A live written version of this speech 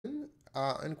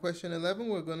In question 11,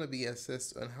 we're going to be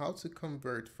assessed on how to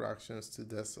convert fractions to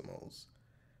decimals.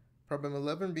 Problem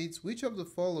 11 reads, which of the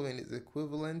following is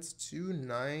equivalent to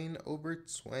 9 over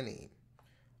 20?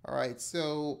 All right,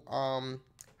 so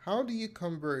how do you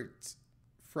convert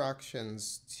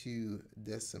fractions to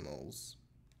decimals?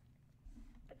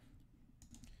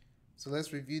 So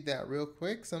let's review that real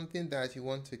quick. Something that you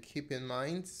want to keep in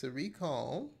mind. So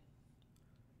recall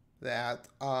that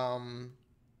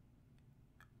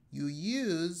you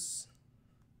use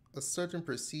a certain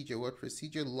procedure. What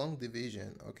procedure? Long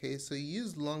division. Okay, so you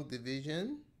use long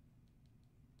division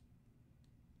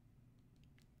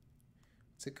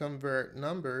to convert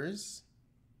numbers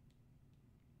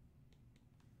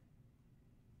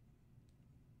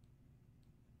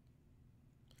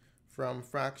from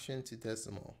fraction to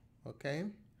decimal. Okay,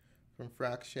 from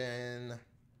fraction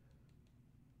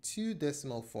to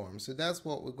decimal form. So that's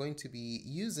what we're going to be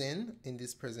using in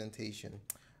this presentation.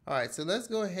 All right, so let's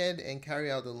go ahead and carry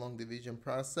out the long division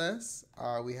process.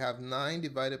 We have 9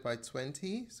 divided by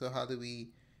 20. So how do we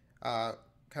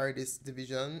carry this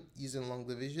division using long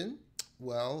division?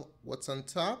 Well, what's on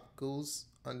top goes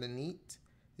underneath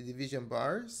the division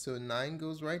bar. So 9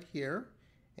 goes right here.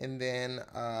 And then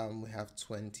we have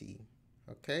 20.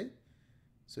 Okay?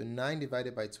 So 9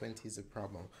 divided by 20 is a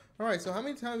problem. All right, so how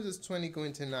many times does 20 go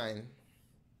into 9?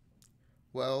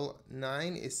 Well,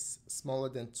 9 is smaller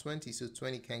than 20, so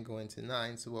 20 can't go into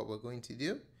 9. So what we're going to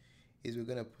do is we're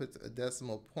going to put a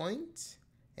decimal point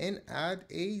and add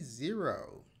a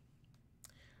 0.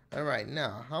 All right,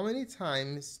 now, how many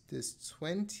times does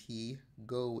 20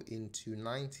 go into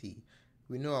 90?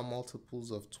 We know our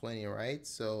multiples of 20, right?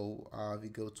 So if we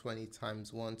go 20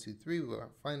 times 1, 2, 3, we'll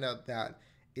find out that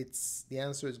the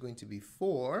answer is going to be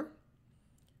 4.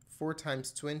 4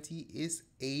 times 20 is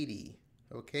 80.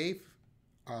 Okay,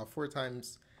 5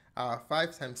 times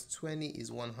 20 is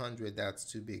 100. That's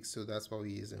too big, so that's why we're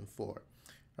using 4.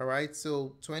 All right,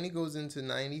 so 20 goes into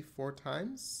 90 4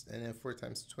 times, and then 4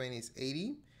 times 20 is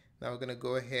 80. Now we're going to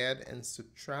go ahead and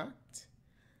subtract.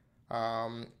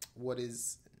 What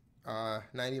is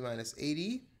 90 minus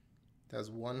 80? That's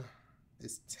 1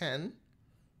 is 10.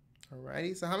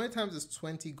 Alrighty, so how many times does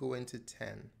 20 go into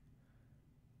 10?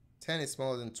 10 is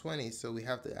smaller than 20, so we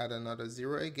have to add another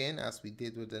 0 again, as we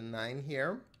did with the 9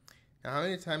 here. Now, how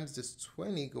many times does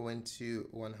 20 go into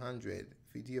 100?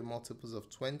 If you do your multiples of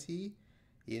 20,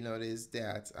 you notice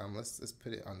that, let's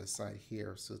put it on the side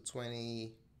here. So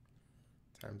 20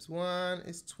 times 1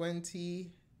 is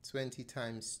 20, 20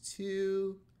 times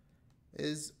 2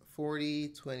 is 40,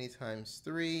 20 times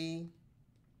 3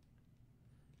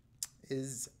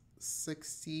 is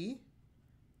 60,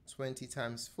 20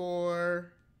 times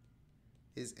 4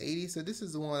 is 80. So this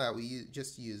is the one that we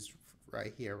just used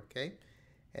right here, okay?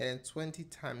 And 20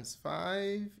 times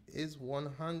 5 is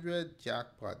 100,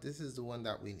 jackpot. This is the one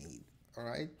that we need, all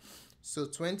right? So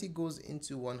 20 goes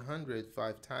into 100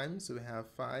 5 times, so we have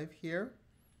 5 here.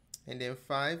 And then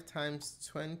 5 times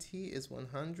 20 is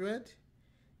 100.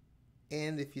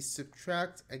 And if you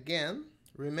subtract again,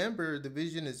 remember,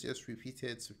 division is just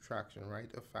repeated subtraction, right,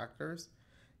 of factors.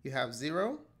 You have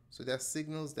 0, so that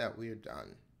signals that we're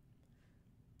done.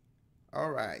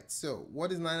 All right, so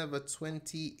what is 9 over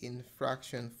 20 in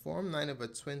fraction form? 9 over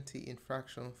 20 in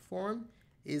fraction form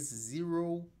is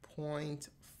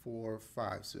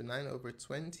 0.45. So 9 over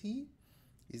 20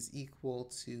 is equal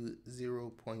to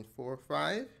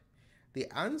 0.45. The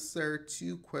answer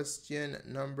to question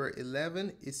number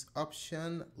 11 is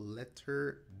option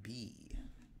letter B.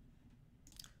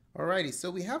 Alrighty,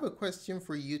 so we have a question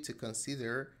for you to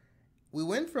consider. We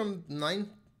went from 9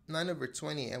 over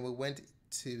 20 and we went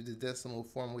to the decimal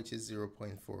form, which is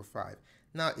 0.45.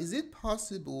 Now, is it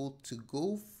possible to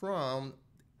go from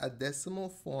a decimal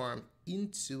form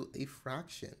into a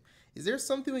fraction? Is there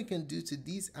something we can do to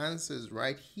these answers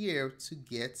right here to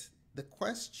get the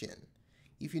question?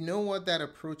 If you know what that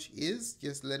approach is,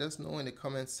 just let us know in the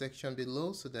comment section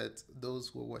below so that those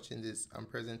who are watching this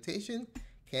presentation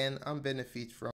can benefit from